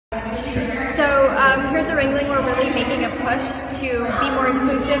So here at the Ringling, we're really making a push to be more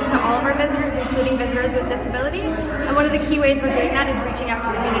inclusive to all of our visitors, including visitors with disabilities. And one of the key ways we're doing that is reaching out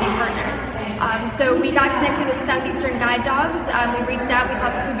to community partners. So we got connected with Southeastern guide dogs. We reached out, we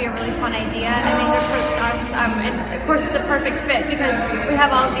thought this would be a really fun idea, and they had approached us. And of course it's a perfect fit because we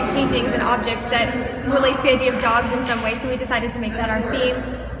have all of these paintings and objects that relate to the idea of dogs in some way, so we decided to make that our theme.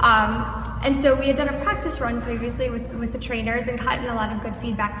 And so we had done a practice run previously with the trainers and gotten a lot of good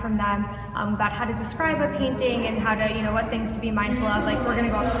feedback from them about how to describe a painting and how to, what things to be mindful of. Like, we're going to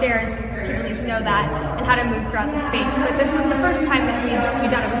go upstairs, people need to know that, and how to move throughout the space. But this was the first time that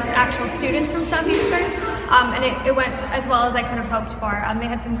we'd done it with actual students from Southeastern, and it went as well as I could have hoped for. They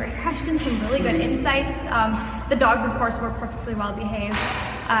had some great questions, some really good insights. The dogs, of course, were perfectly well behaved.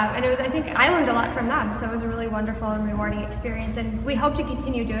 And I think I learned a lot from them, so it was a really wonderful and rewarding experience, and we hope to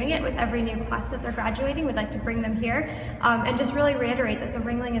continue doing it with every new class that they're graduating. We'd like to bring them here and just really reiterate that the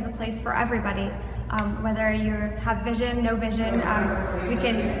Ringling is a place for everybody, whether you have vision, no vision,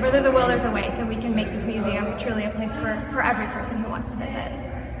 where there's a will, there's a way, so we can make this museum truly a place for every person who wants to visit.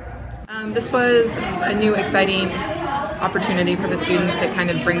 This was a new, exciting opportunity for the students. It kind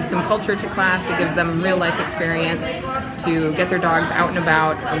of brings some culture to class. It gives them real life experience to get their dogs out and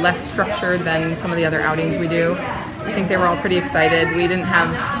about, less structured than some of the other outings we do. I think they were all pretty excited. We didn't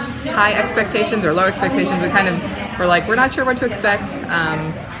have high expectations or low expectations. We kind of were like, we're not sure what to expect,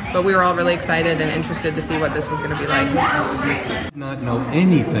 but we were all really excited and interested to see what this was going to be like. I did not know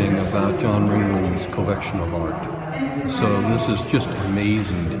anything about John Ringling's collection of art, so this is just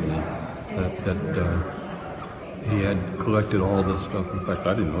amazing to me that he had collected all this stuff. In fact,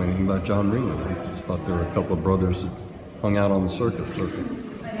 I didn't know anything about John Ringling. I just thought there were a couple of brothers that hung out on the circuit.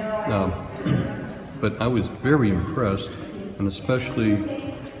 But I was very impressed, and especially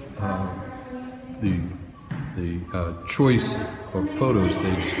the choice of photos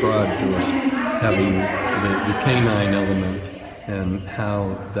they described to us, having the canine element and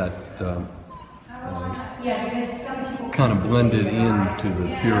how that kind of blended into the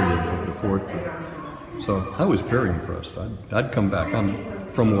period of the portrait. So I was very impressed. I'd come back. I'm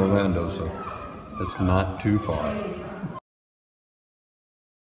from Orlando, so it's not too far.